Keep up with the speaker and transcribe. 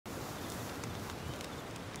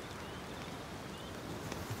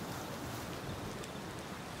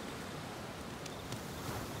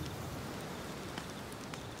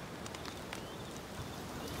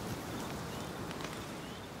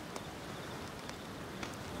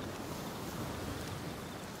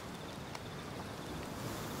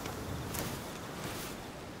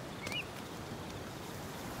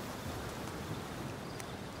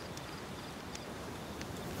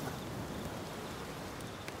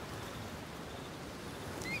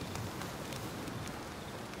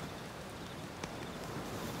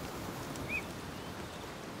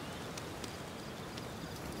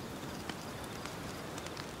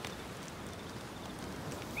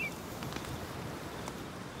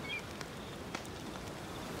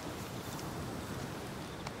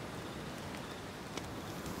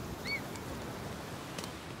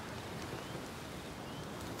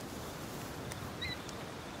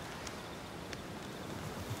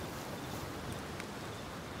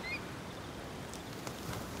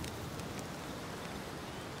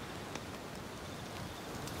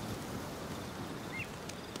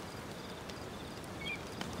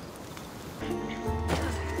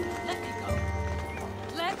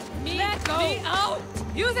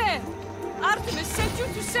You there! Artemis sent you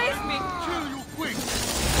to save me! Kill you quick!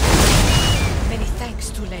 Many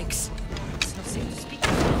thanks, Two Legs. It's not safe to speak.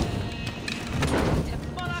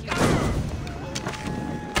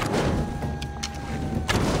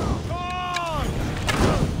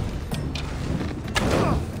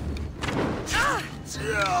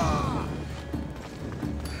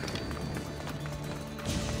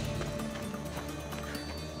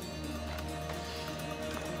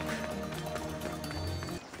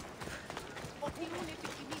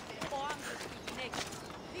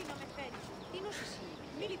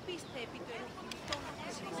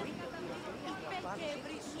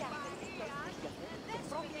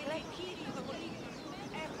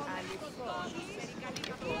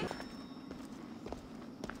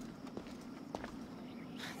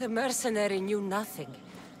 The mercenary knew nothing.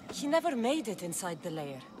 He never made it inside the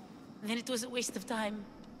lair. Then it was a waste of time.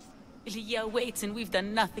 Lygia waits and we've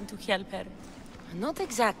done nothing to help her. Not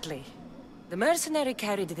exactly. The mercenary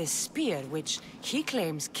carried this spear, which he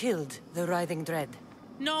claims killed the writhing dread.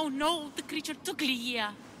 No, the creature took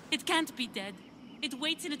Lygia. It can't be dead. It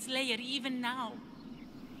waits in its lair even now.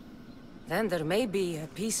 Then there may be a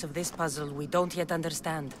piece of this puzzle we don't yet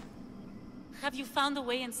understand. Have you found a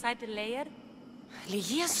way inside the lair?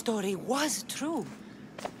 Lygia's story was true.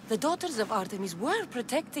 The daughters of Artemis were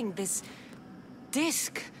protecting this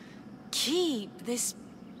disc, key, this...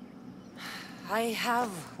 I have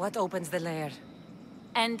what opens the lair.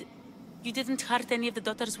 And you didn't hurt any of the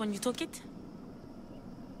daughters when you took it?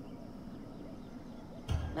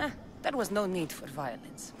 There was no need for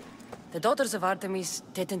violence. The daughters of Artemis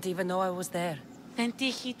didn't even know I was there. Then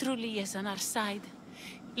Tyche truly is on our side.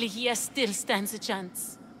 Lygia still stands a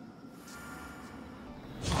chance.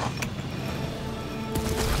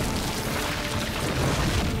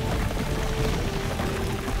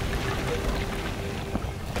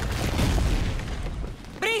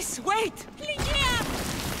 Breeze, wait! Lygia!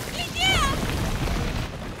 Lygia!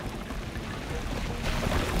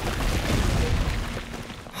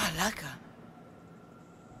 Malaka.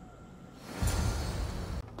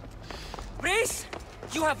 Breeze!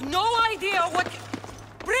 You have no idea what...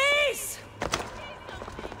 Breeze!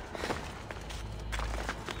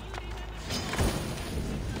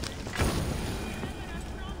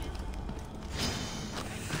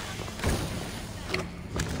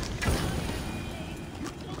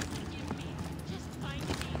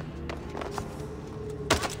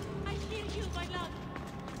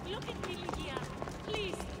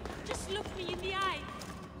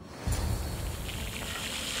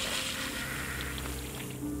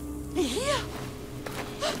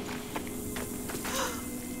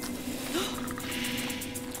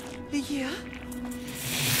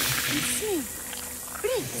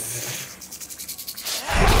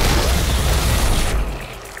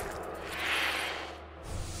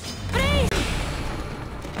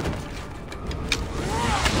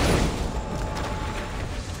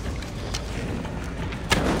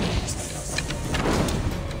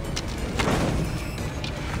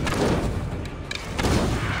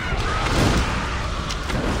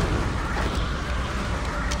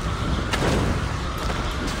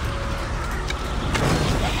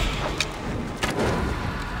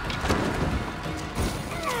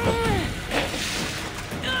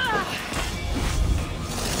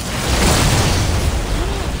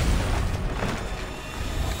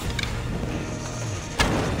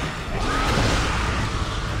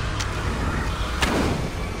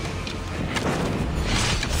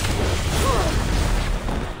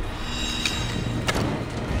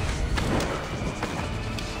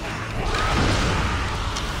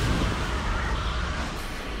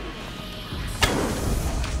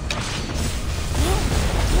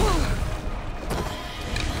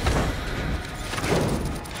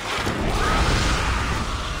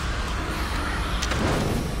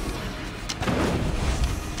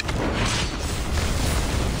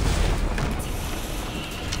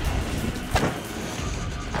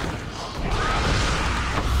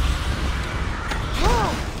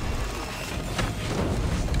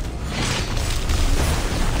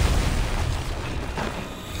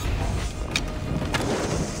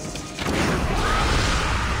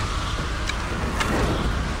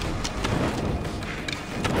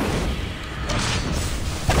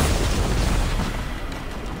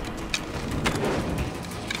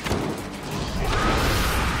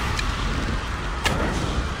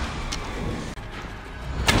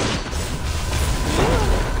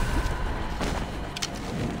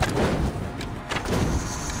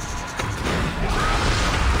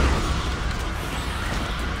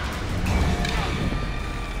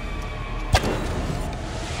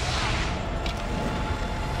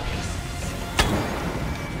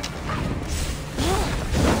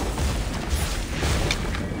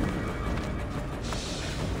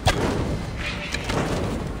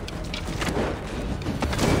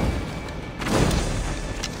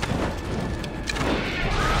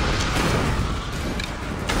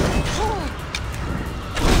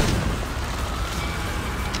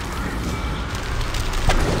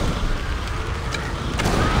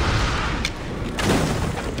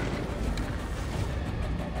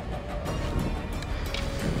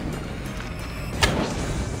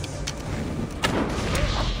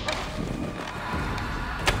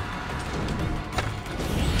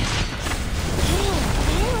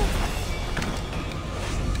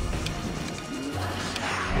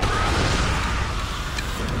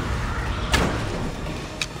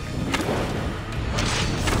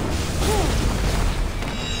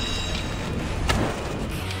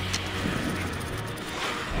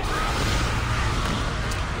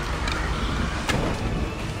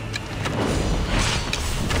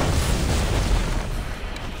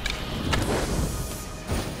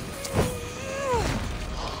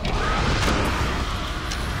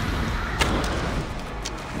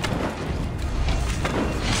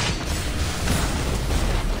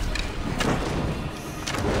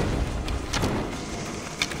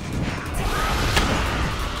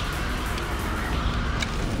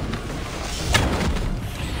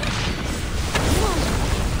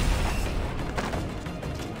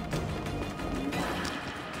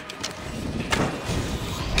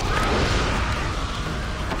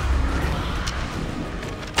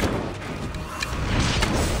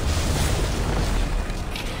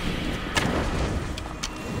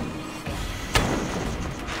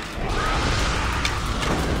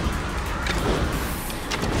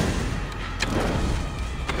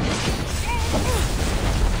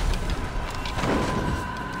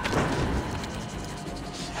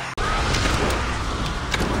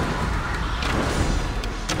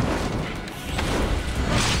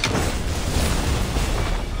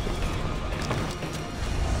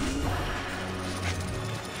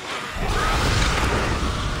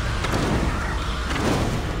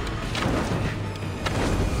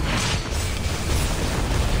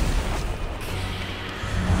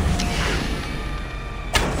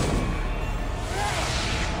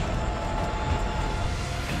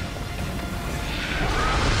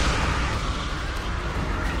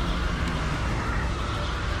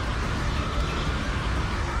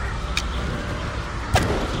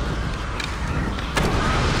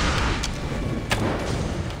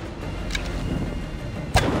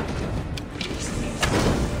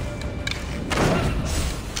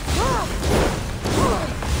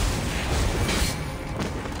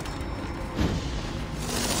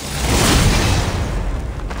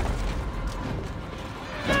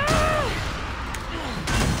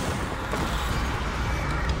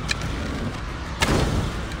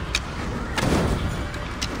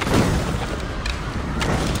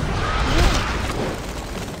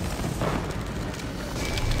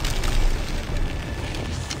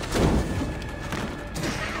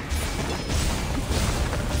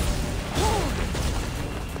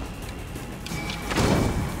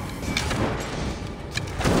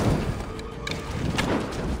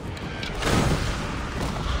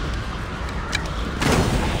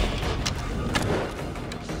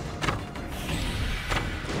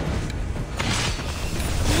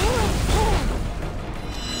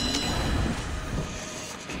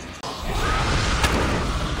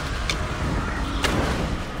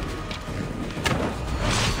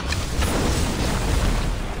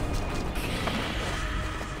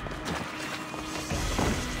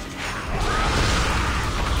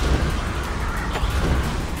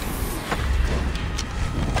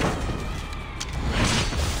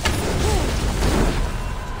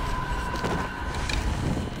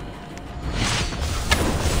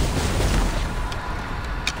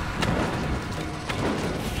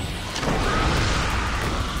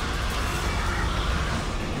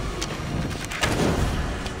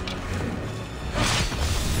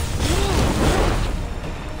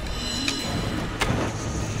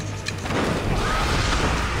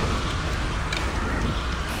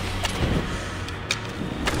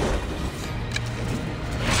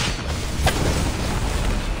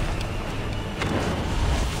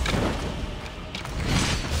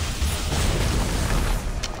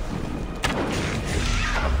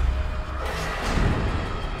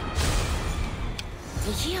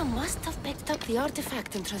 Kassandra must have picked up the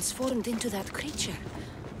artifact and transformed into that creature.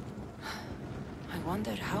 I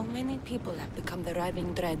wonder how many people have become the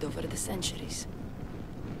riving dread over the centuries.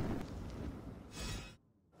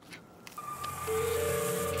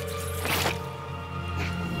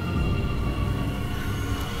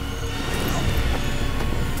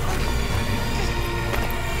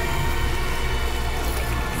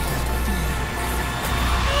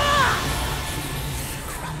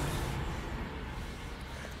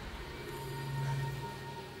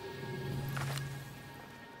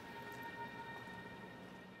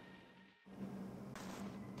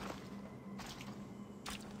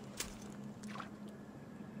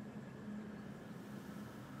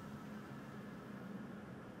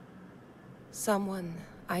 Someone,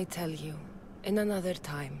 I tell you, in another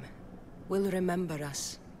time, will remember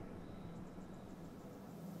us.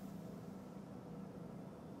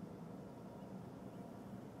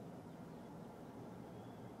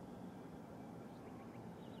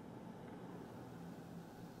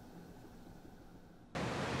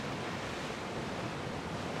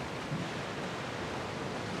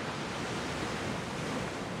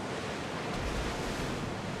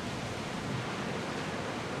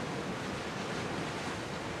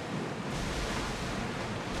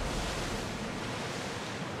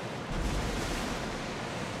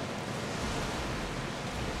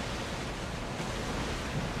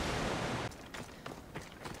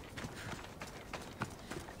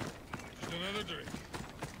 Another drink.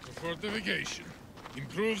 The fortification.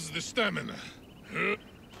 Improves the stamina. Huh?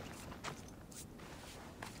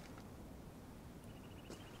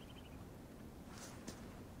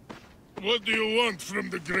 What do you want from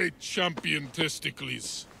the great champion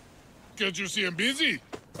Testicles? Can't you see I'm busy?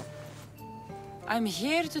 I'm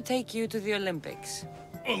here to take you to the Olympics.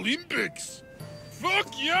 Olympics? Fuck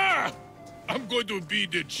yeah! I'm going to be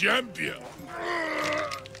the champion.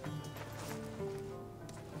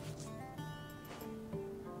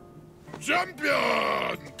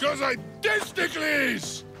 Champion! Cause I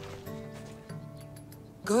testicles!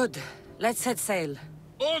 Good. Let's set sail.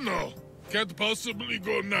 Oh no! Can't possibly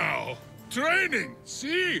go now. Training,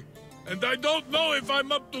 see? And I don't know if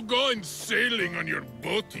I'm up to going sailing on your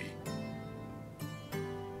boaty.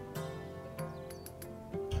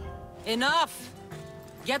 Enough!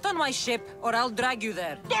 Get on my ship, or I'll drag you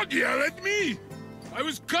there. Don't yell at me! I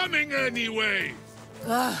was coming anyway!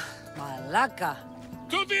 Ugh, Malaka.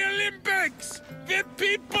 To the Olympics! The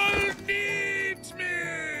people need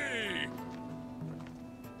me!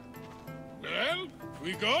 Well,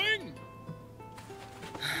 we going?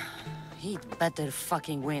 He'd better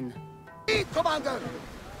fucking win. Commander!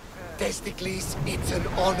 Testicles, it's an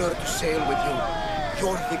honor to sail with you.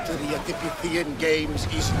 Your victory at the Pythian Games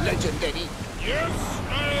is legendary. Yes,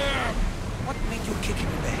 I am! What made you kick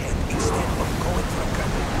him in the head instead of going for a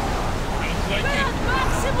grapple? Sounds like it.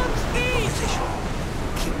 Maximum speed! Position.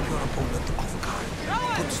 Keep your opponent off guard.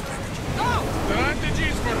 Good strategy.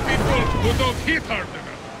 Strategies for people who don't hit hard enough.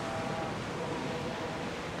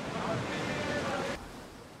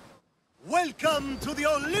 Welcome to the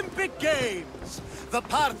Olympic Games! The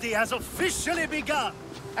party has officially begun!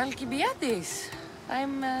 Alcibiades,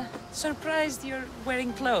 I'm surprised you're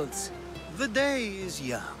wearing clothes. The day is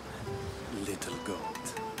young, little goat.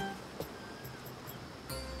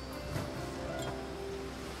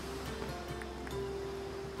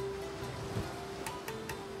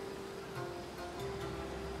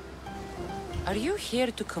 Are you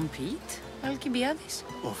here to compete, Alcibiades?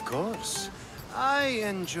 Of course. I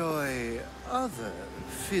enjoy other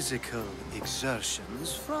physical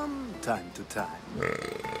exertions from time to time.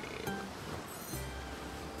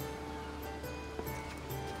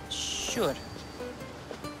 Sure.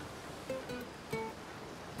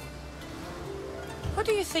 Who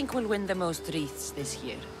do you think will win the most wreaths this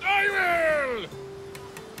year? I will!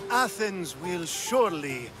 Athens will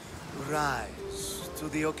surely rise to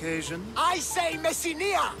the occasion. I say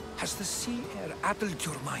Messinia! Has the sea air addled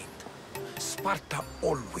your mind? Sparta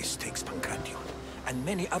always takes Pancration, and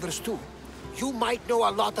many others too. You might know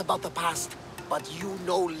a lot about the past, but you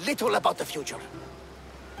know little about the future.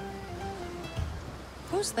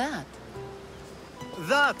 Who's that?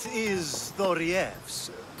 That is Thorievs,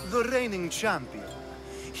 the reigning champion.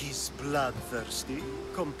 He's bloodthirsty,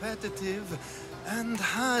 competitive, and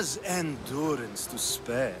has endurance to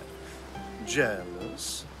spare.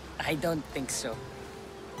 Jealous? I don't think so.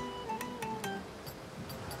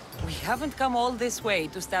 We haven't come all this way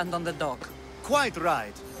to stand on the dock. Quite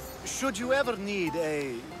right. Should you ever need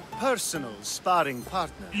a personal sparring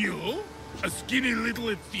partner? You? A skinny little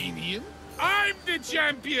Athenian? I'm the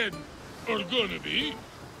champion! Or gonna be.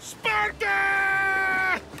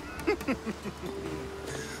 Sparta!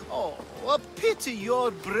 a pity your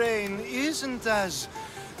brain isn't as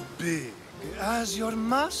big as your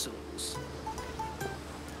muscles.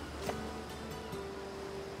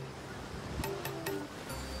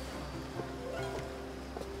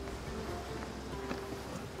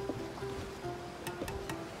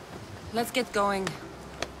 Let's get going.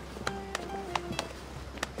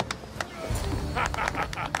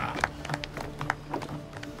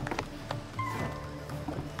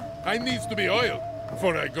 I needs to be oiled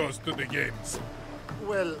before I goes to the games.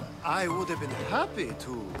 Well, I would have been happy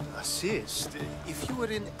to assist if you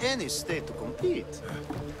were in any state to compete.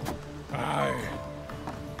 I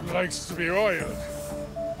likes to be oiled.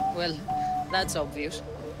 Well, that's obvious.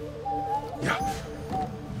 Yeah.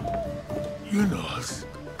 You know us.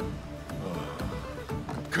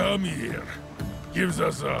 Come here. Gives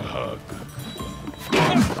us a hug.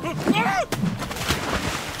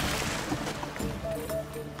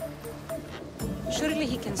 Surely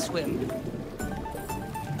he can swim.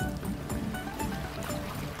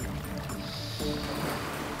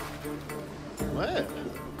 Well,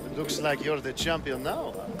 it looks like you're the champion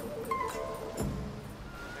now.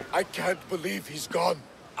 I can't believe he's gone.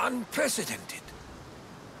 Unprecedented.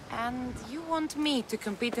 And you want me to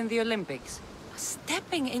compete in the Olympics?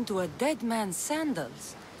 Stepping into a dead man's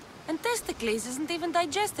sandals. And Testicles isn't even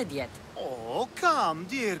digested yet. Oh, come,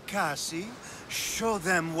 dear Cassie. Show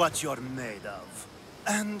them what you're made of.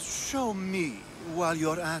 And show me while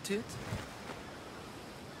you're at it.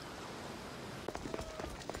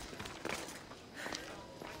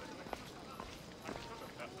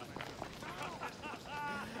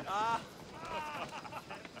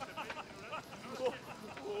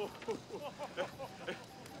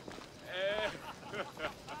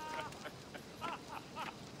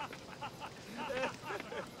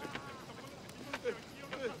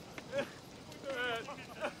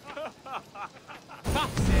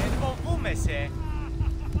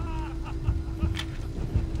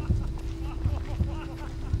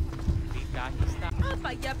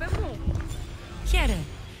 Chiere,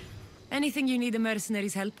 anything you need the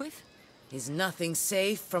mercenaries' help with? Is nothing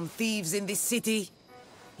safe from thieves in this city?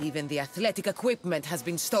 Even the athletic equipment has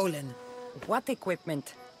been stolen. What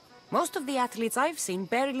equipment? Most of the athletes I've seen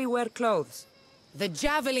barely wear clothes. The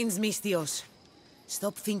javelins, Mistios.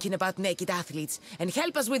 Stop thinking about naked athletes and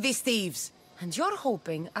help us with these thieves. And you're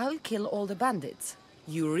hoping I'll kill all the bandits?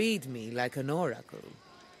 You read me like an oracle.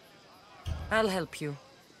 I'll help you.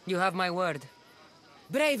 You have my word.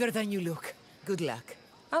 Braver than you look. Good luck.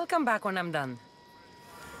 I'll come back when I'm done.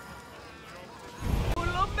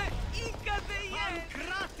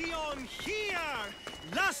 Pancration here!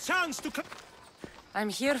 Last chance to I'm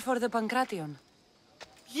here for the Pancration.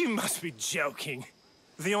 You must be joking.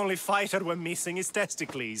 The only fighter we're missing is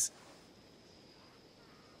Testicles.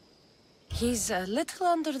 He's a little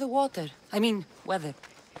under the water. I mean, weather.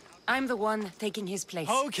 I'm the one taking his place.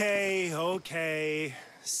 Okay, okay.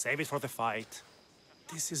 Save it for the fight.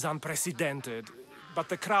 This is unprecedented, but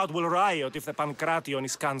the crowd will riot if the Pancration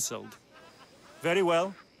is cancelled. Very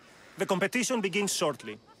well. The competition begins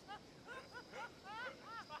shortly.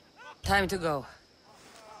 Time to go.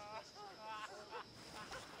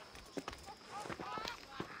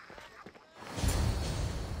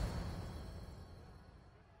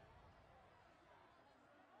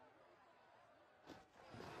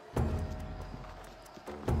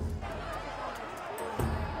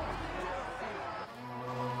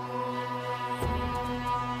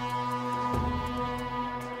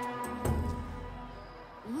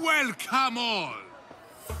 Welcome all!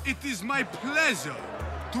 It is my pleasure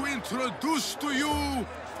to introduce to you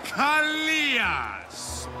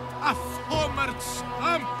Kallias, a former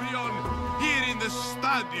champion here in the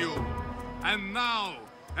stadium, and now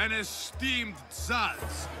an esteemed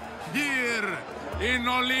judge here in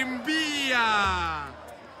Olympia.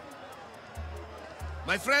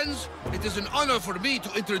 My friends, it is an honor for me to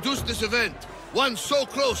introduce this event, one so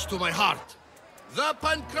close to my heart. The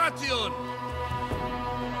Pancration!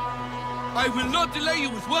 I will not delay you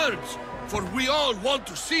with words, for we all want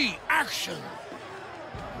to see action.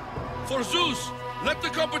 For Zeus, let the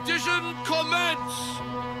competition commence!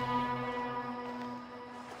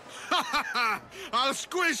 Ha ha ha! I'll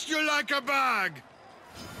squish you like a bag!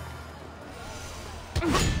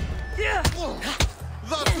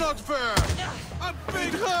 That's not fair! A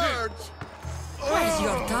big hurt! Where's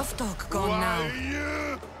your tough talk gone now?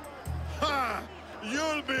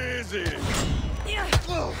 You'll be easy!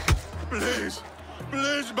 Please!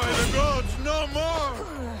 Please, by the gods, no more!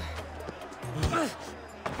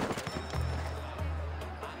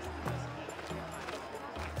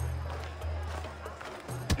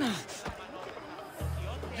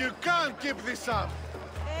 You can't keep this up!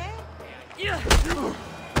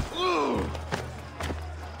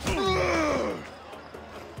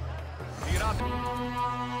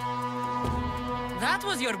 That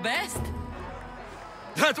was your best?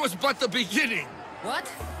 That was but the beginning! What?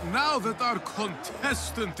 Now that our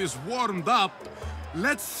contestant is warmed up,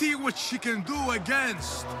 let's see what she can do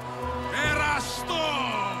against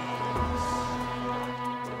Erastos!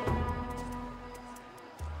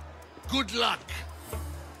 Good luck!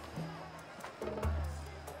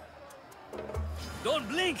 Don't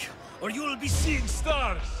blink, or you will be seeing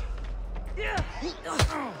stars!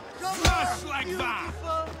 Just like that!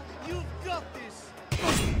 You've got this!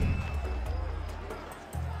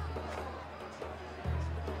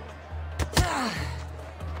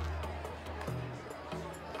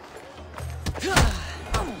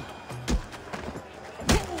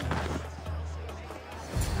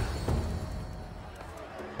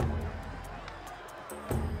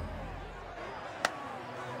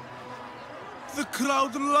 The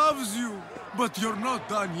crowd loves you, but you're not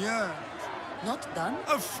done yet. Not done?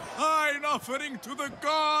 A fine offering to the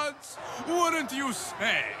gods, wouldn't you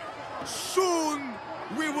say? Soon,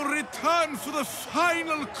 we will return for the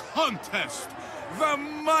final contest. The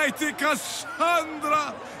mighty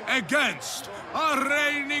Kassandra against our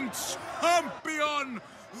reigning champion,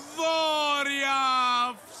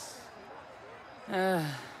 Thoriafs!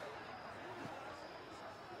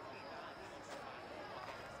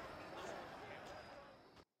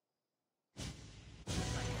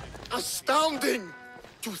 Astounding!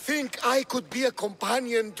 To think I could be a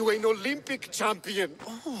companion to an Olympic champion.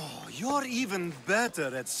 Oh, you're even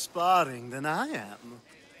better at sparring than I am.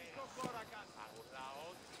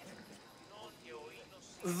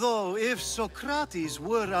 Though, if Socrates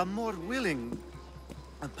were a more willing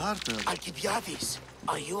partner... Alcibiades,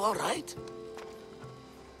 are you all right?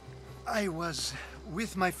 I was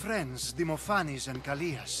with my friends, Demophanes and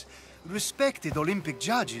Callias. Respected Olympic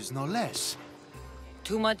judges, no less.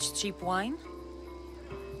 Too much cheap wine?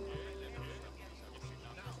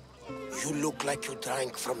 You look like you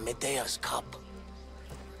drank from Medea's cup.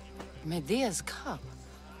 Medea's cup?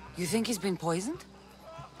 You think he's been poisoned?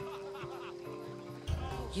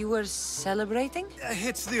 You were celebrating?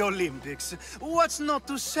 It's the Olympics. What's not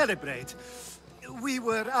to celebrate? We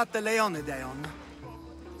were at the Leonideon.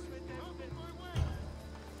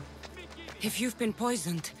 If you've been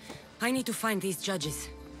poisoned, I need to find these judges.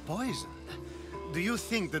 Poisoned? Do you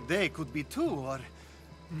think that they could be too, or...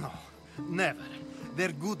 No, never.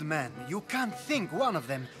 They're good men. You can't think one of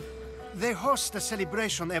them. They host a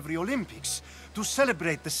celebration every Olympics to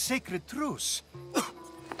celebrate the sacred truce.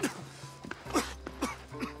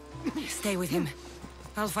 Stay with him.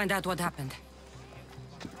 I'll find out what happened.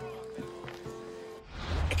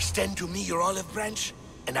 Extend to me your olive branch,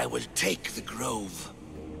 and I will take the grove.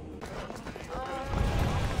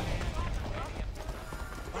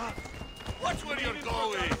 Watch where you're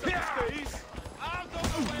going! Out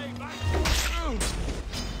of the way!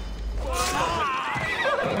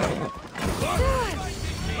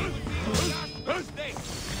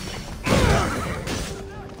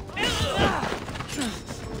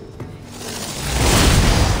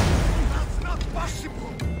 That's not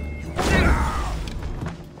possible!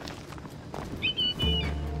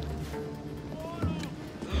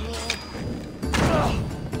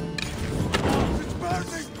 It's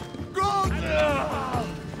burning! God!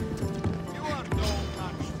 You are no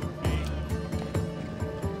match for me.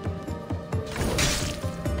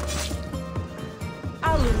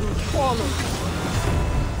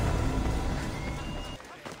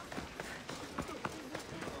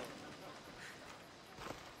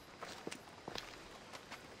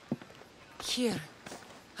 Here,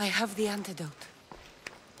 I have the antidote.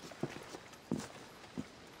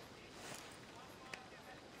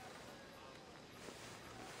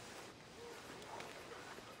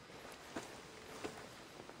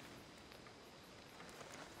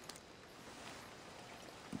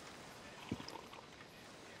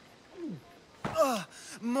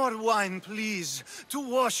 More wine, please, to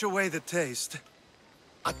wash away the taste.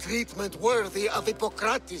 A treatment worthy of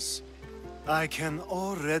Hippocrates. I can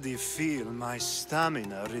already feel my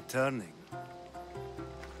stamina returning.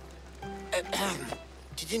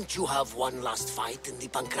 Didn't you have one last fight in the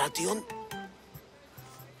Pancration?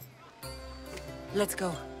 Let's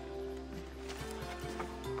go.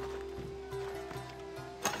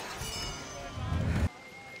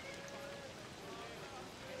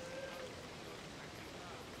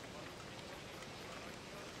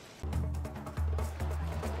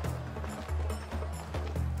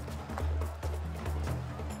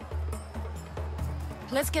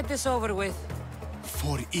 Let's get this over with.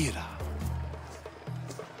 For Ira.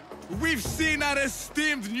 We've seen our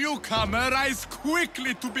esteemed newcomer rise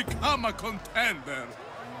quickly to become a contender.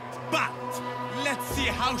 But let's see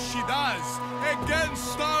how she does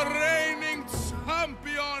against our reigning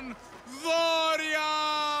champion,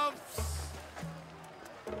 Warriors!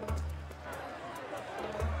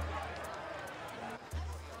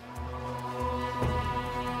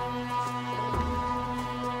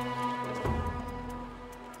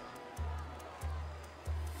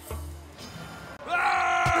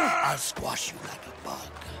 I'll squash you like a bug.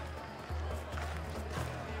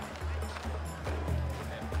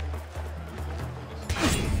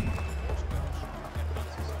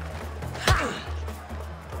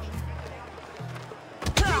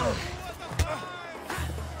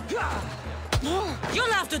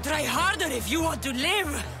 You'll have to try harder if you want to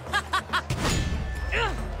live!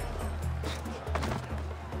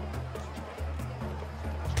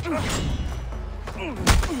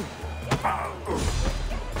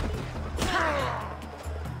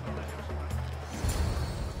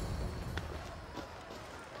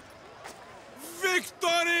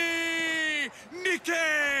 Victory!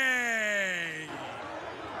 Nikkei!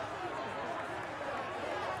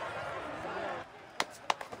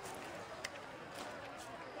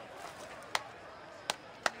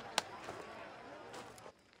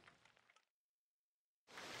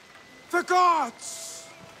 The gods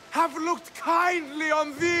have looked kindly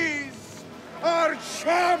on these, our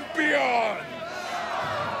champions!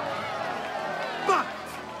 But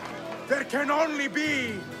there can only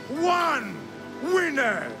be one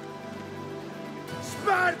winner!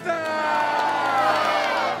 Sparta!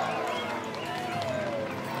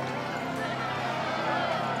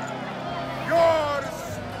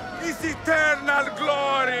 Yours is eternal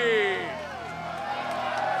glory!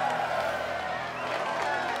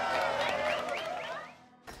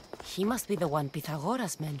 He must be the one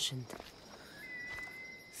Pythagoras mentioned.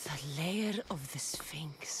 The lair of the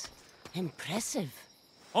Sphinx. Impressive.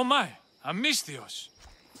 Oh my, Amistios.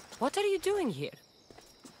 What are you doing here?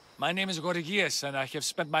 My name is Gorgias, and I have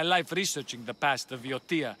spent my life researching the past of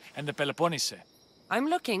Viotia and the Peloponnese. I'm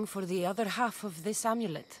looking for the other half of this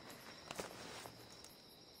amulet.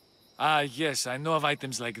 Ah, yes, I know of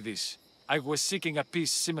items like this. I was seeking a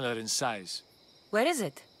piece similar in size. Where is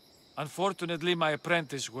it? Unfortunately, my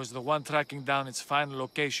apprentice was the one tracking down its final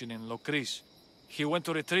location in Locris. He went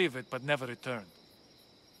to retrieve it, but never returned.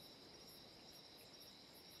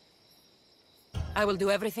 I will do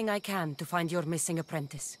everything I can to find your missing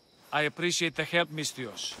apprentice. I appreciate the help,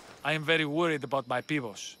 Mistios. I am very worried about my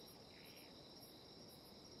Pibos.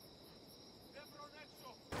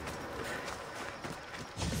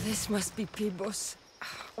 This must be Pibos.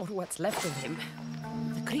 Or what's left of him.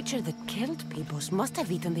 The creature that killed Pibos must have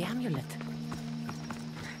eaten the amulet.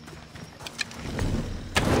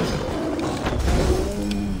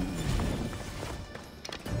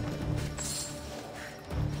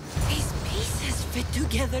 These pieces fit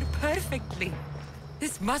together perfectly.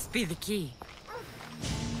 This must be the key.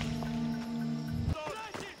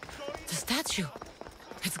 The statue.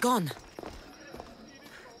 It's gone.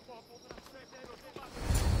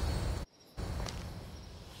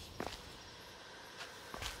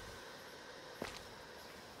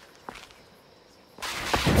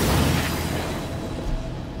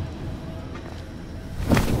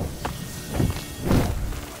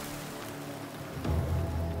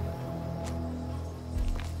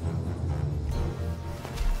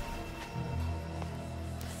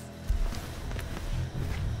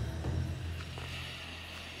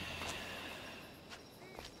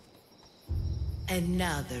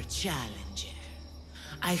 Another challenger.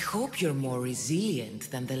 I hope you're more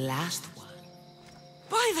resilient than the last one.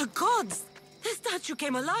 By the gods! The statue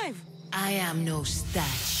came alive! I am no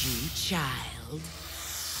statue, child.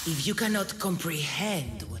 If you cannot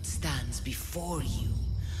comprehend what stands before you,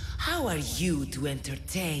 how are you to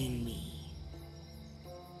entertain me?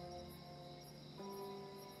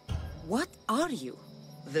 What are you?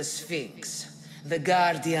 The Sphinx, the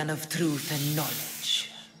guardian of truth and knowledge.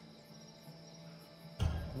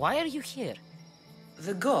 Why are you here?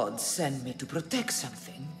 The gods sent me to protect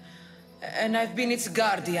something, and I've been its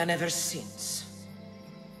guardian ever since.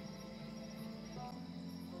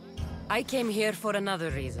 I came here for another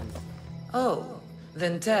reason. Oh,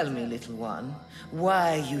 then tell me, little one,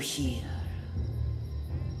 why are you here?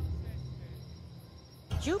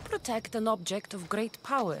 You protect an object of great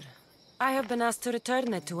power. I have been asked to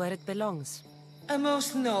return it to where it belongs. A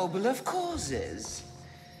most noble of causes.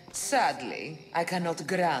 Sadly, I cannot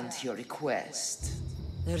grant your request.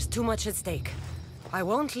 There's too much at stake. I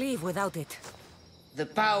won't leave without it. The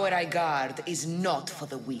power I guard is not for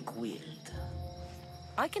the weak-willed.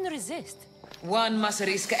 I can resist. One must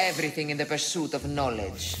risk everything in the pursuit of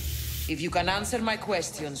knowledge. If you can answer my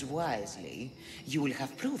questions wisely, you will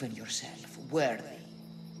have proven yourself worthy.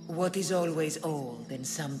 What is always old and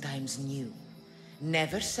sometimes new.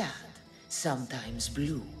 Never sad, sometimes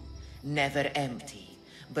blue. Never empty,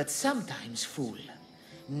 but sometimes full.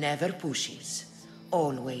 Never pushes,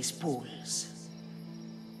 always pulls.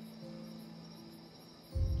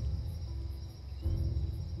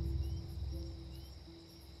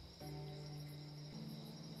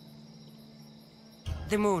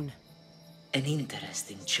 The moon. An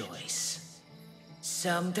interesting choice.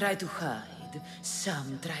 Some try to hide,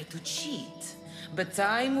 some try to cheat. But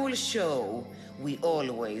time will show, we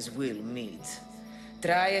always will meet.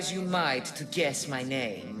 Try as you might to guess my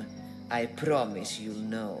name. I promise you'll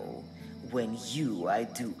know, when you I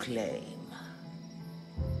do claim.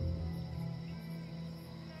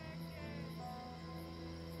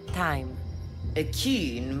 Time. A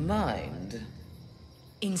keen mind.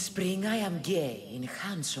 In spring I am gay in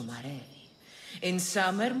handsome array. In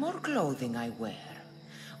summer more clothing I wear.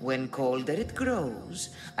 When colder it grows,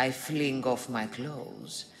 I fling off my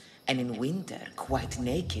clothes, and in winter quite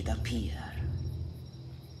naked appear.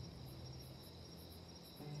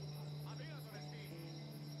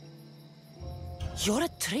 You're a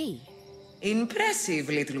tree. Impressive,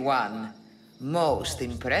 little one. Most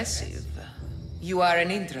impressive. You are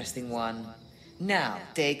an interesting one. Now,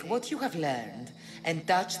 take what you have learned and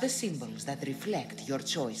touch the symbols that reflect your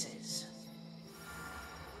choices.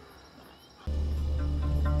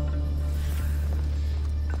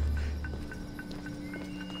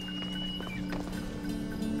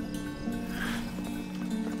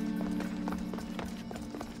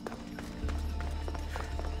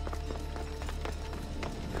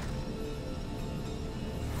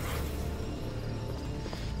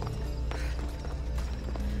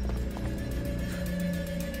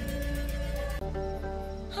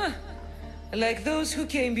 Like those who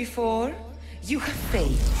came before, you have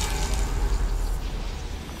faith.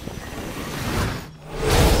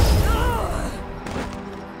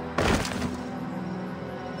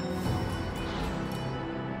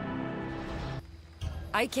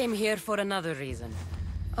 I came here for another reason.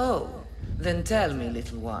 Oh, then tell me,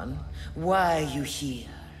 little one, why are you here?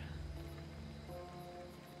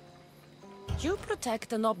 You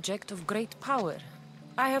protect an object of great power.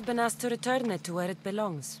 I have been asked to return it to where it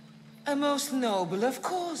belongs. A most noble of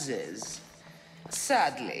causes.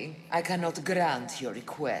 Sadly, I cannot grant your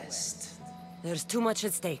request. There's too much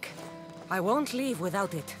at stake. I won't leave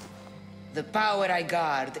without it. The power I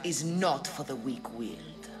guard is not for the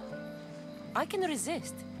weak-willed. I can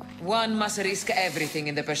resist. One must risk everything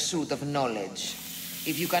in the pursuit of knowledge.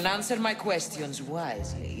 If you can answer my questions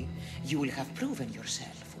wisely, you will have proven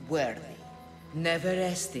yourself worthy. Never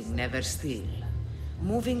resting, never still.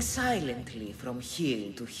 Moving silently from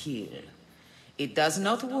hill to hill. It does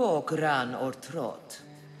not walk, run, or trot.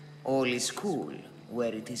 All is cool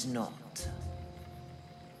where it is not.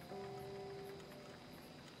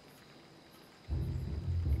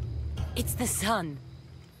 It's the sun.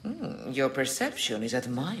 Your perception is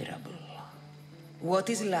admirable. What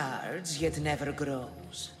is large yet never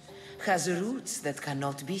grows, has roots that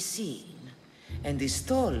cannot be seen, and is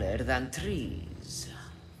taller than trees.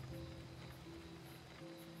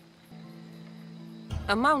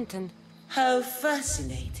 A mountain. How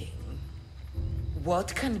fascinating.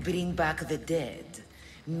 What can bring back the dead,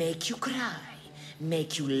 make you cry,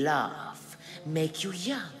 make you laugh, make you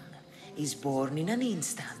young, is born in an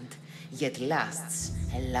instant, yet lasts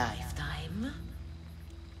a lifetime?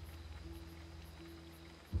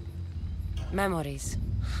 Memories.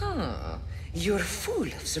 You're full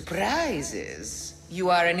of surprises. You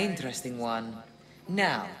are an interesting one.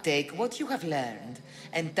 Now, take what you have learned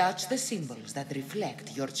and touch the symbols that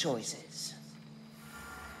reflect your choices.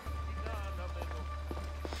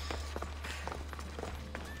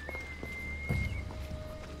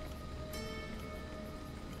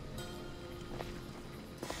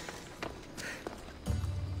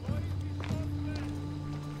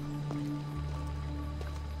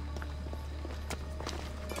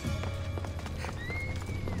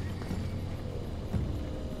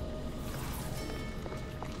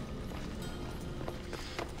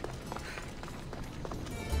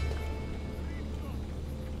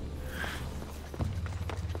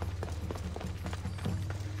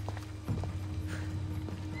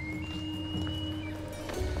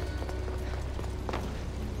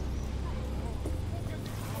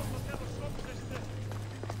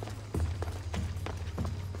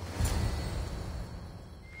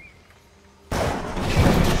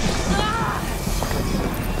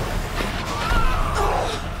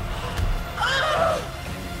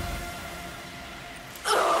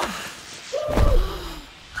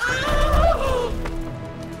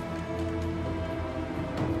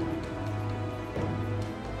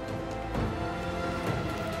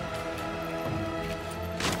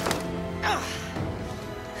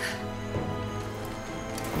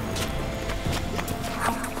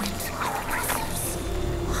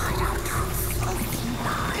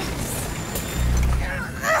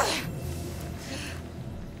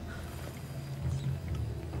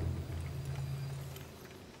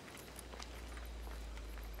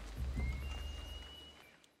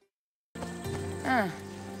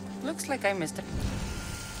 Looks like I missed it.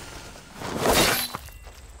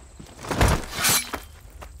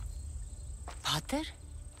 Potter?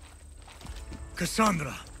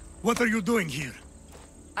 Kassandra, what are you doing here?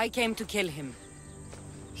 I came to kill him.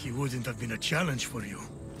 He wouldn't have been a challenge for you.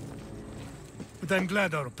 But I'm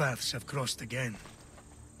glad our paths have crossed again.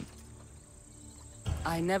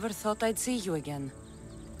 I never thought I'd see you again.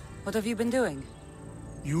 What have you been doing?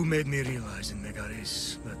 You made me realize in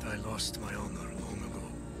Megaris that I lost my honor long ago.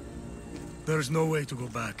 There's no way to go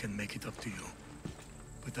back and make it up to you.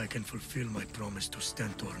 But I can fulfill my promise to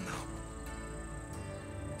Stentor now.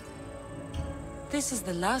 This is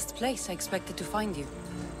the last place I expected to find you.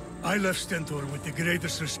 I left Stentor with the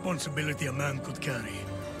greatest responsibility a man could carry.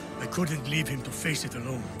 I couldn't leave him to face it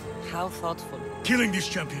alone. How thoughtful. Killing these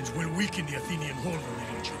champions will weaken the Athenian hold on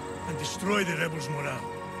the region and destroy the rebels' morale.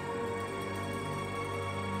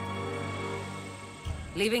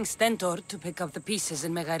 Leaving Stentor to pick up the pieces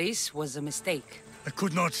in Megaris was a mistake. I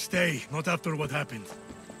could not stay, not after what happened.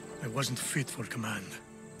 I wasn't fit for command.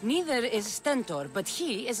 Neither is Stentor, but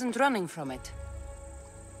he isn't running from it.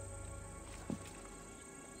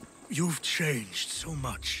 You've changed so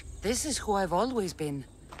much. This is who I've always been.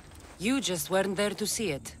 You just weren't there to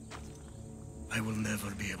see it. I will never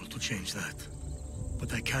be able to change that.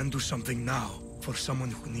 But I can do something now for someone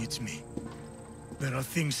who needs me. There are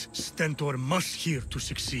things Stentor must hear to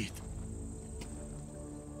succeed.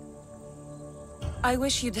 I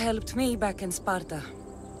wish you'd helped me back in Sparta.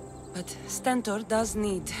 But Stentor does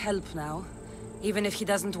need help now, even if he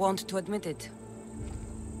doesn't want to admit it.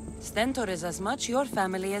 Stentor is as much your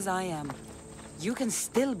family as I am. You can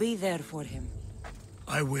still be there for him.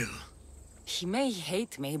 I will. He may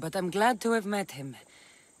hate me, but I'm glad to have met him.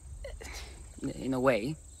 In a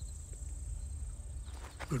way.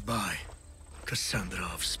 Goodbye,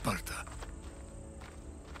 Kassandra of Sparta.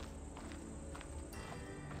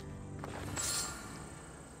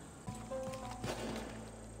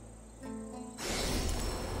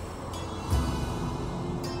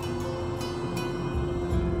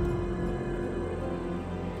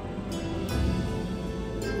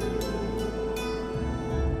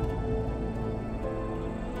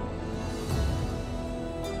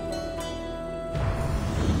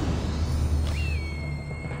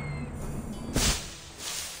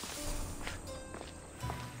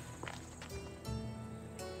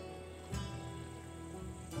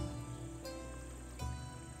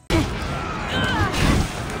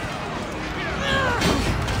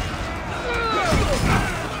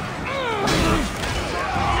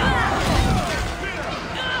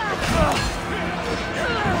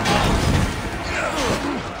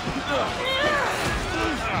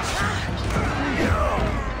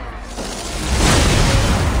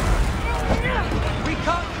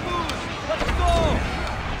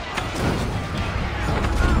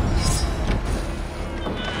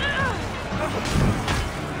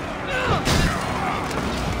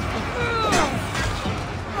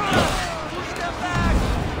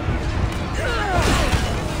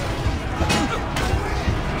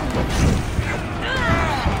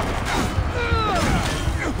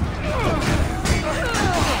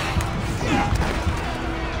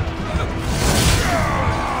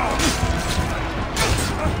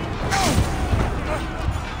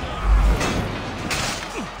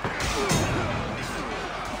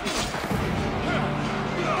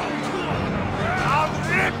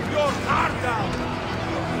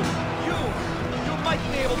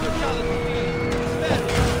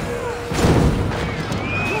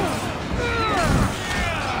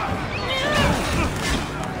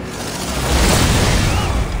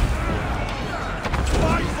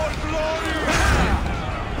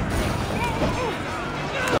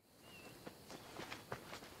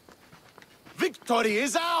 Victory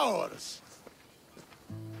is ours!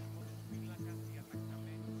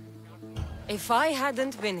 If I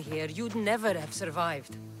hadn't been here, you'd never have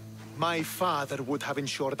survived. My father would have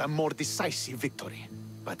ensured a more decisive victory.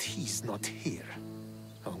 But he's not here.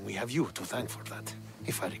 Oh, we have you to thank for that,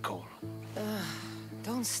 if I recall.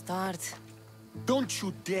 Don't start. Don't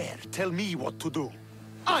you dare tell me what to do.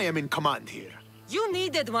 I am in command here. You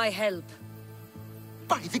needed my help.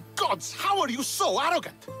 By the gods, how are you so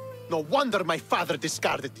arrogant? No wonder my father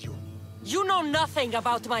discarded you. You know nothing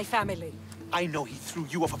about my family. I know he threw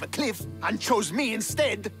you off of a cliff and chose me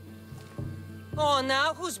instead. Oh,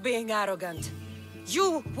 now who's being arrogant?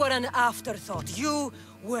 You were an afterthought. You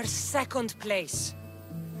were second place.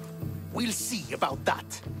 We'll see about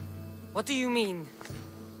that. What do you mean?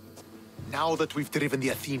 Now that we've driven the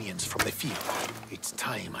Athenians from the field, it's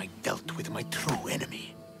time I dealt with my true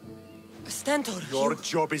enemy. Stentor, Your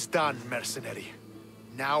job is done, mercenary.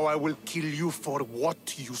 Now I will kill you for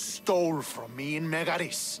what you stole from me in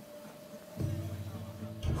Megaris.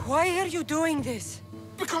 Why are you doing this?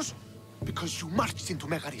 Because you marched into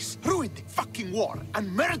Megaris, ruined the fucking war,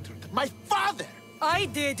 and murdered my father! I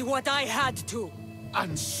did what I had to.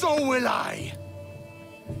 And so will I!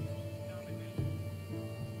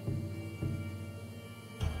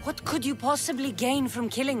 What could you possibly gain from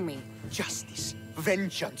killing me? Justice,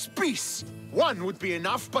 vengeance, peace. One would be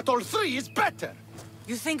enough, but all three is better!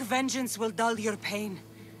 You think vengeance will dull your pain?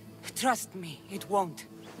 Trust me, it won't.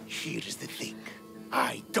 Here is the thing.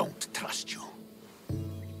 I don't trust you.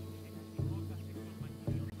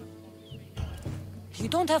 You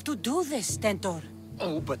don't have to do this, Stentor.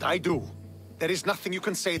 Oh, but I do. There is nothing you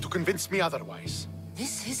can say to convince me otherwise.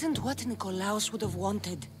 This isn't what Nikolaos would have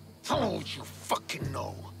wanted. Oh, you fucking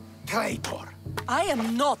know. Traitor. I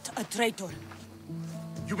am not a traitor.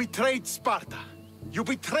 You betrayed Sparta. You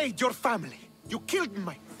betrayed your family. You killed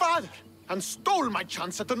my father and stole my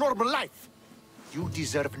chance at a normal life. You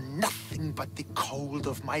deserve nothing but the cold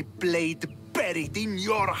of my blade buried in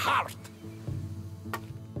your heart.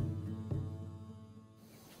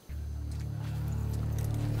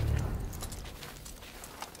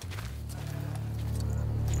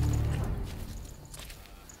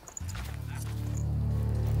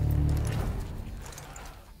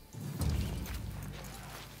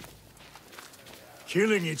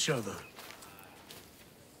 Killing each other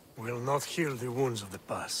will not heal the wounds of the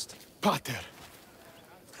past. Pater.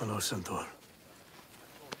 Hello, Centaur.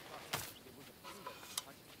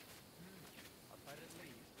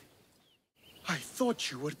 I thought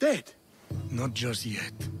you were dead. Not just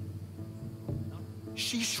yet.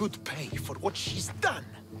 She should pay for what she's done.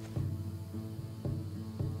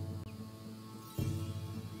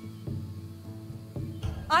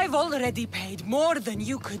 I've already paid more than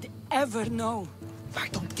you could ever know. I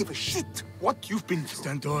don't give a shit what you've been through.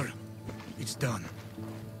 Stentor, it's done.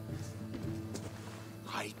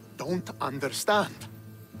 I don't understand.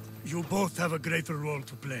 You both have a greater role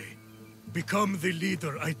to play. Become the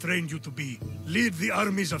leader I trained you to be. Lead the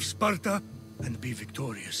armies of Sparta and be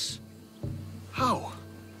victorious. How?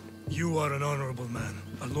 You are an honorable man,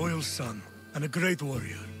 a loyal son, and a great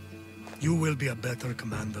warrior. You will be a better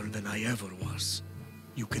commander than I ever was.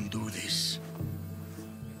 You can do this.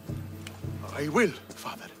 I will,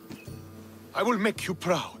 Father. I will make you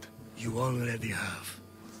proud. You already have.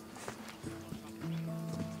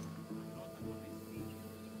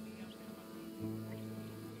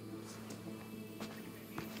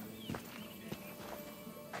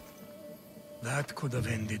 That could have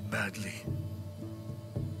ended badly.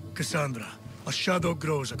 Kassandra, a shadow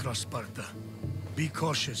grows across Sparta. Be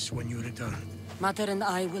cautious when you return. Mater and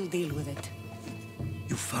I will deal with it.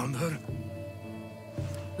 You found her?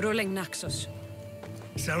 Ruling Naxos.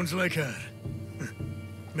 Sounds like her.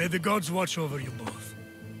 May the gods watch over you both.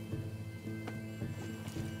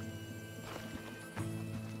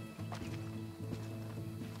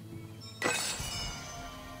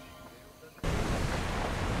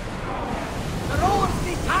 The rowers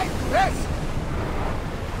need time to rest!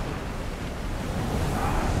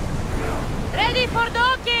 Ready for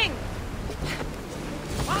docking!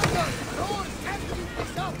 Father, the rowers can't keep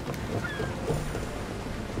this up!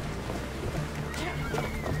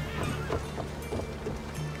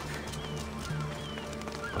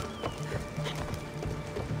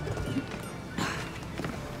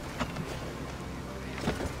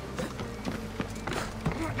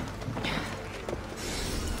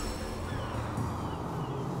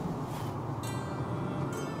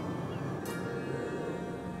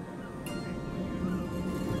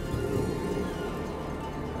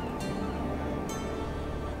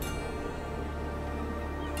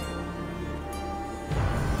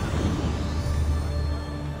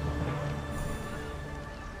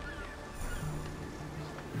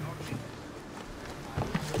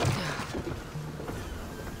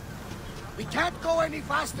 We can't go any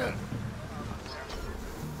faster!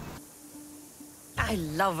 I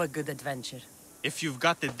love a good adventure. If you've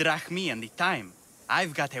got the drachmi and the time,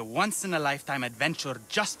 I've got a once-in-a-lifetime adventure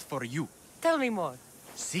just for you. Tell me more.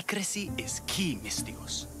 Secrecy is key,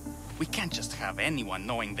 Mystios. We can't just have anyone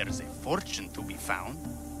knowing there's a fortune to be found.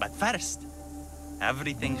 But first,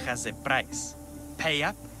 everything has a price. Pay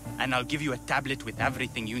up, and I'll give you a tablet with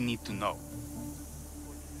everything you need to know.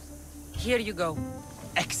 Here you go.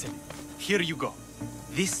 Excellent. Here you go.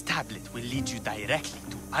 This tablet will lead you directly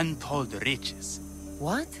to untold riches.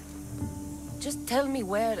 What? Just tell me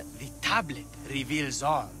where... The tablet reveals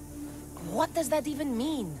all. What does that even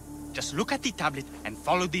mean? Just look at the tablet and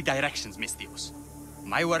follow the directions, Mystios.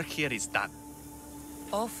 My work here is done.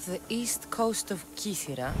 Off the east coast of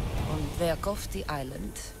Kythera, on Veakofti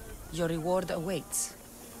Island, your reward awaits.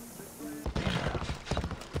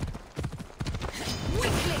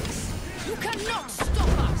 Weaklings! You cannot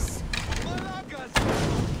stop us!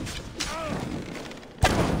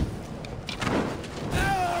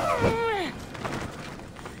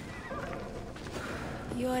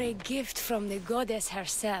 You're a gift from the goddess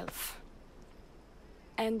herself.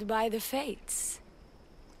 And by the fates.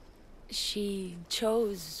 She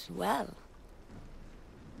chose well.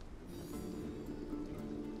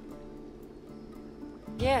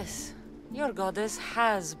 Yes, your goddess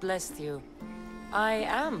has blessed you. I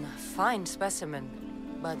am a fine specimen,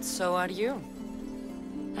 but so are you.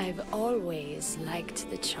 I've always liked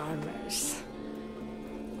the Charmers.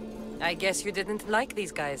 I guess you didn't like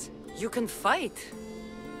these guys. You can fight.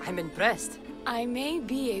 I'm impressed. I may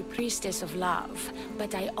be a priestess of love,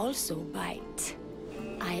 but I also bite.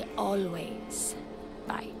 I always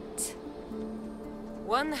bite.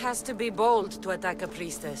 One has to be bold to attack a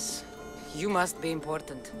priestess. You must be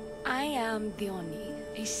important. I am Dione,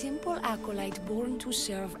 a simple acolyte born to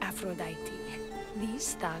serve Aphrodite.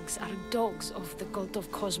 These thugs are dogs of the cult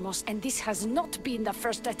of Cosmos, and this has not been the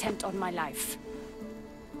first attempt on my life.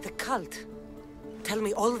 The cult? Tell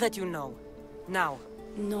me all that you know. Now.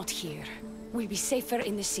 Not here. We'll be safer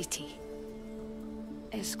in the city.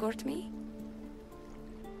 Escort me?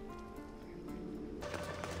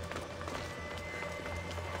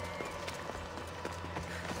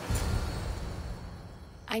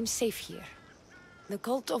 I'm safe here. The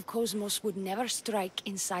cult of Cosmos would never strike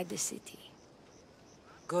inside the city.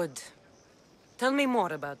 Good. Tell me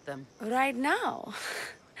more about them. Right now?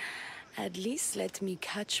 At least let me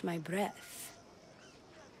catch my breath.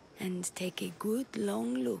 And take a good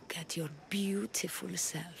long look at your beautiful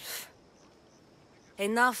self.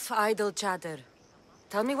 Enough idle chatter.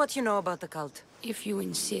 Tell me what you know about the cult. If you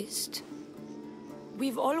insist.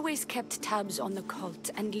 We've always kept tabs on the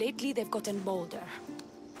cult, and lately they've gotten bolder.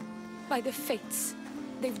 By the fates,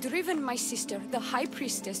 they've driven my sister, the High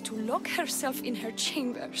Priestess, to lock herself in her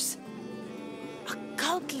chambers. A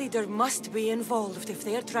cult leader must be involved if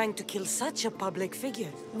they are trying to kill such a public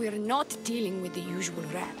figure. We're not dealing with the usual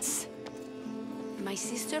rats. My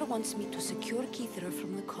sister wants me to secure Kythera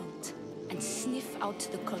from the cult, and sniff out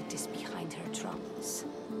the cultists behind her troubles.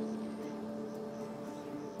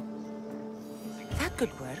 That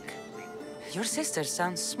could work. Your sister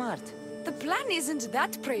sounds smart. The plan isn't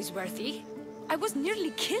that praiseworthy. I was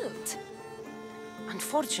nearly killed.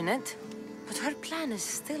 Unfortunate, but her plan is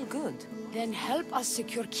still good. Then help us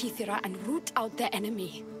secure Kythera and root out the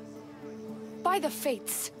enemy. By the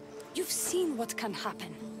fates, you've seen what can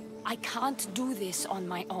happen. I can't do this on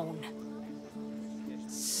my own.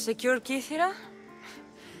 Secure Kythera?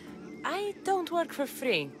 I don't work for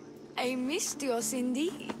free. A mystios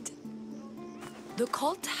indeed. The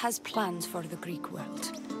cult has plans for the Greek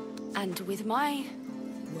world. And with my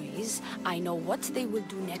ways, I know what they will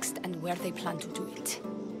do next and where they plan to do it.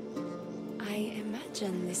 I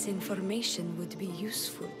imagine this information would be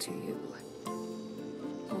useful to you.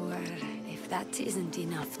 Or if that isn't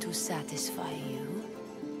enough to satisfy you,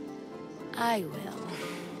 I will.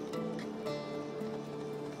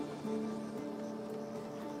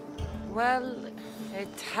 Well,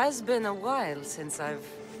 it has been a while since I've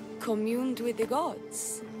communed with the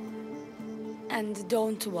gods. And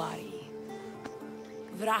don't worry.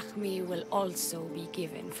 Vrachmi will also be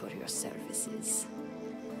given for your services.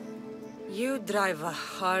 You drive a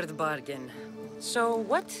hard bargain. So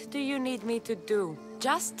what do you need me to do?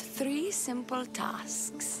 Just 3 simple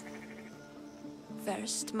tasks.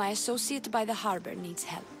 First, my associate by the harbor needs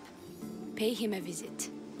help. Pay him a visit.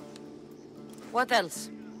 What else?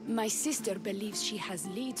 My sister believes she has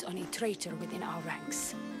leads on a traitor within our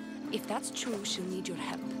ranks. If that's true, she'll need your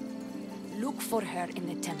help. Look for her in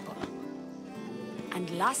the temple. And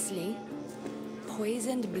lastly,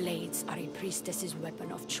 poisoned blades are a priestess's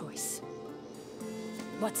weapon of choice.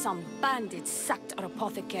 But some bandits sacked our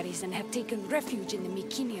apothecaries and have taken refuge in the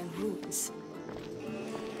Mycenaean ruins.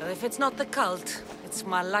 Well, if it's not the cult, it's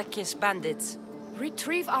Malakis bandits.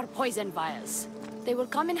 Retrieve our poison vials. They will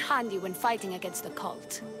come in handy when fighting against the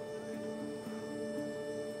cult.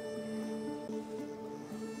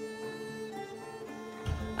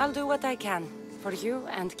 I'll do what I can, for you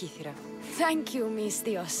and Kythera. Thank you,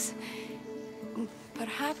 mystios.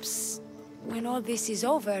 Perhaps, when all this is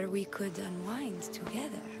over, we could unwind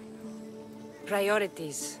together.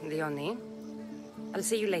 Priorities, Dione. I'll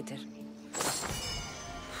see you later.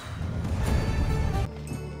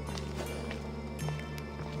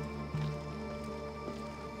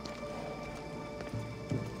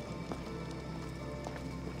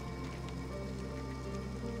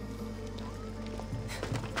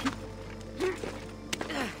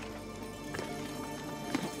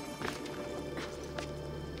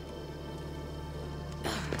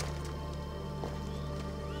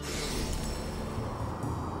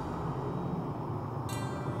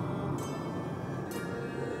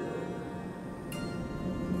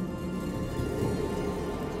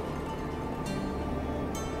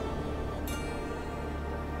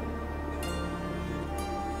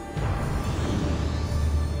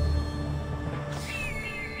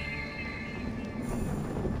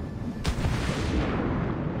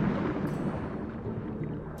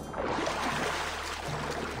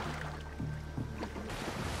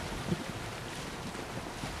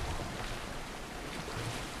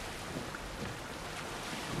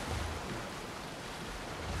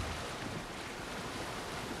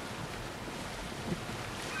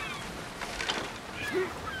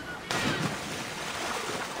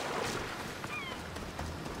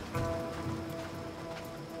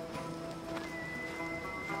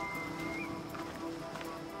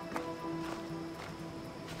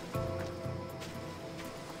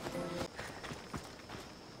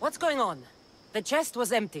 What's going on? The chest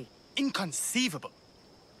was empty. Inconceivable.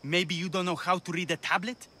 Maybe you don't know how to read a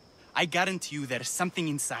tablet? I guarantee you there's something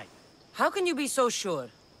inside. How can you be so sure?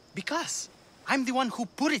 Because I'm the one who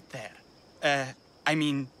put it there. I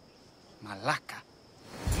mean, Malaka.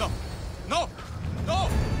 No! No! No!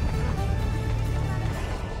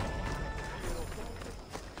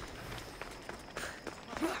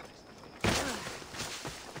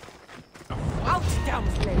 Out,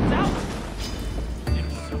 down, slaves, out!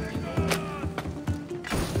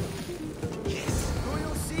 Yes. Do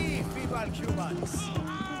you see, feeble humans?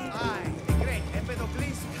 I, the great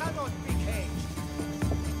Empedocles, cannot be caged.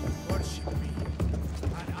 Worship me,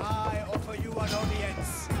 and I offer you an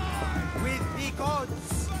audience with the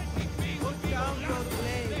gods. Put down your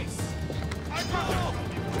blades.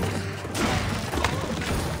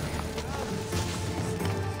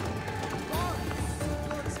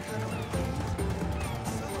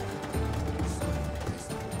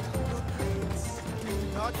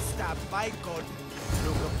 Not stab my god.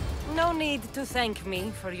 No need to thank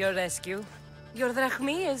me for your rescue. Your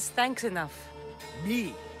drachmi is thanks enough.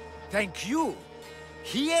 Me? Thank you?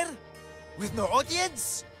 Here? With no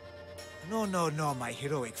audience? No, no, no, my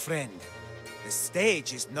heroic friend. The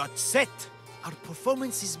stage is not set. Our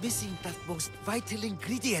performance is missing that most vital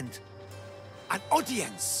ingredient. An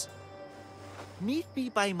audience. Meet me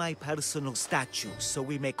by my personal statue so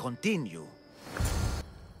we may continue.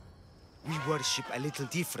 We worship a little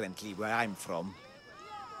differently where I'm from.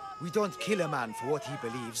 We don't kill a man for what he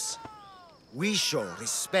believes. We show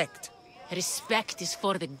respect. Respect is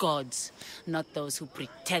for the gods, not those who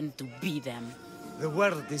pretend to be them. The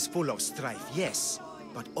world is full of strife, yes,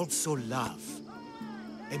 but also love.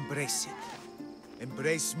 Embrace it.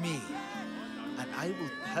 Embrace me. And I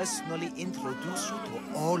will personally introduce you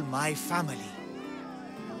to all my family.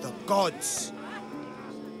 The gods.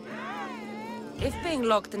 If being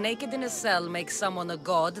locked naked in a cell makes someone a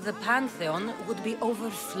god, the pantheon would be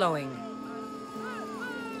overflowing.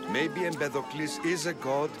 Maybe Empedocles is a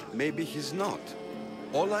god, maybe he's not.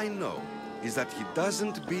 All I know is that he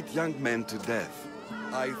doesn't beat young men to death.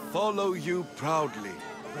 I follow you proudly.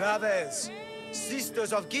 Brothers,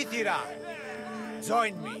 sisters of Kythera,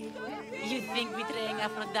 join me. You think betraying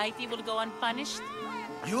Aphrodite will go unpunished?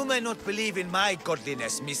 You may not believe in my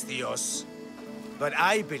godliness, Misthios, but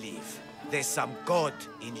I believe there's some god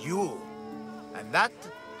in you. And that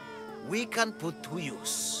we can put to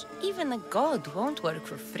use. Even a god won't work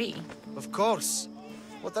for free. Of course.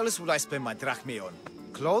 What else would I spend my drachmi on?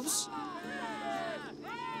 Clothes?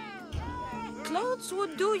 Clothes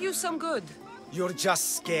would do you some good. You're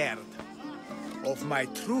just scared of my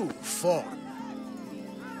true form.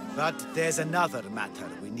 But there's another matter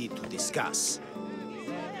we need to discuss.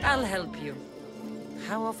 I'll help you.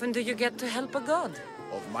 How often do you get to help a god?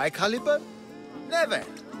 Of my caliber? Never.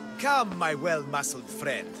 Come, my well-muscled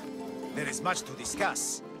friend. There is much to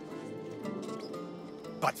discuss.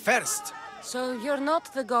 But first... So you're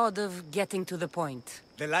not the god of getting to the point?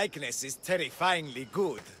 The likeness is terrifyingly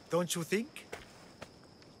good, don't you think?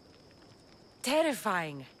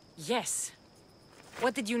 Terrifying, yes.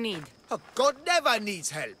 What did you need? A god never needs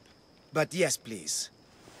help. But yes, please.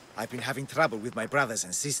 I've been having trouble with my brothers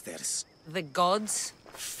and sisters. The gods?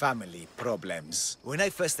 Family problems. When I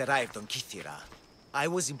first arrived on Kythera, I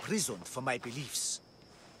was imprisoned for my beliefs.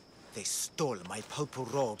 They stole my purple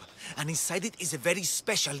robe, and inside it is a very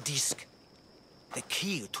special disc. The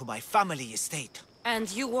key to my family estate.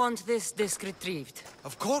 And you want this disc retrieved?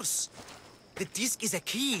 Of course. The disc is a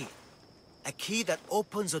key. A key that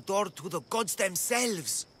opens a door to the gods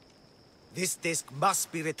themselves. This disc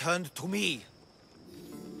must be returned to me.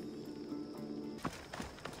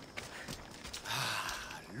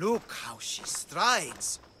 Look how she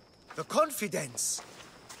strides. The confidence.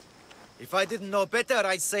 If I didn't know better,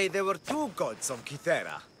 I'd say there were two gods on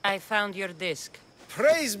Kythera. I found your disc.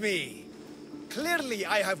 Praise me! Clearly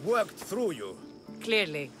I have worked through you.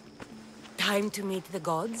 Clearly. Time to meet the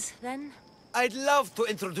gods, then? I'd love to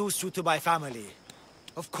introduce you to my family.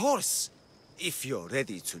 Of course, if you're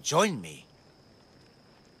ready to join me.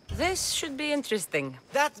 This should be interesting.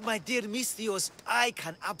 That, my dear Misthios, I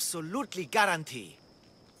can absolutely guarantee.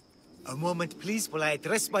 A moment, please, while I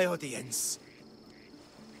address my audience.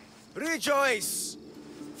 Rejoice!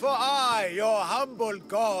 For I, your humble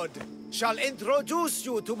god, shall introduce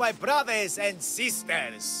you to my brothers and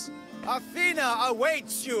sisters. Athena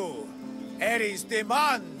awaits you. Ares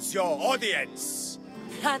demands your audience.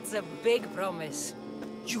 That's a big promise.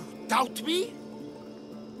 You doubt me?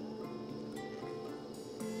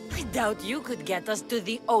 I doubt you could get us to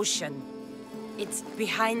the ocean. It's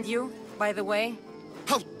behind you, by the way.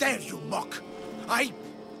 How dare you mock?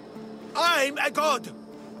 I'm a god!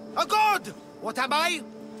 A god! What am I?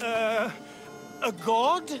 A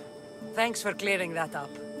god? Thanks for clearing that up.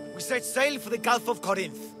 We set sail for the Gulf of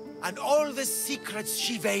Corinth, and all the secrets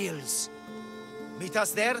she veils. Meet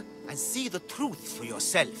us there, and see the truth for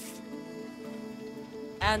yourself.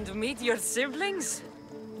 And meet your siblings?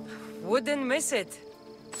 Wouldn't miss it.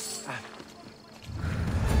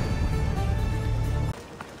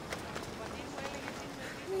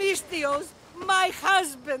 Mistios, my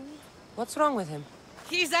husband! What's wrong with him?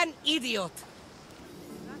 He's an idiot.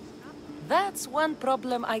 That's one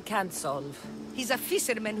problem I can't solve. He's a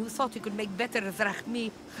fisherman who thought he could make better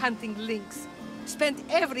drachmi hunting lynx. Spent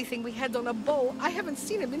everything we had on a bow. I haven't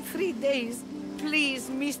seen him in 3 days. Please,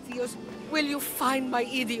 Mistios, will you find my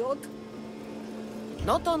idiot?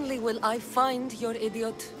 Not only will I find your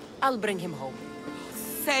idiot, I'll bring him home.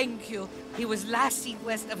 Thank you. He was last seen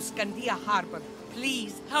west of Scandia Harbor.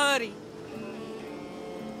 Please, hurry.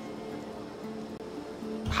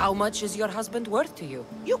 How much is your husband worth to you?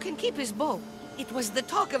 You can keep his bow. It was the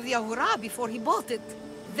talk of the Ahura before he bought it.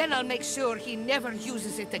 Then I'll make sure he never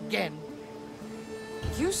uses it again.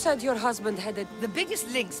 You said your husband headed... The biggest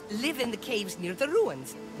lynx live in the caves near the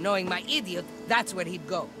ruins. Knowing my idiot, that's where he'd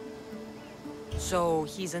go. So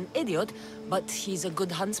he's an idiot, but he's a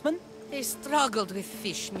good huntsman? He struggled with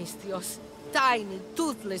fish, Mistios. Tiny,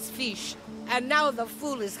 toothless fish. And now the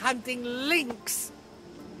fool is hunting lynx.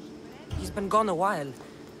 He's been gone a while.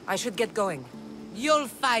 I should get going. You'll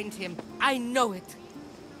find him. I know it.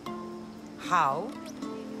 How?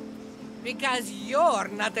 Because you're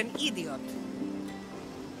not an idiot.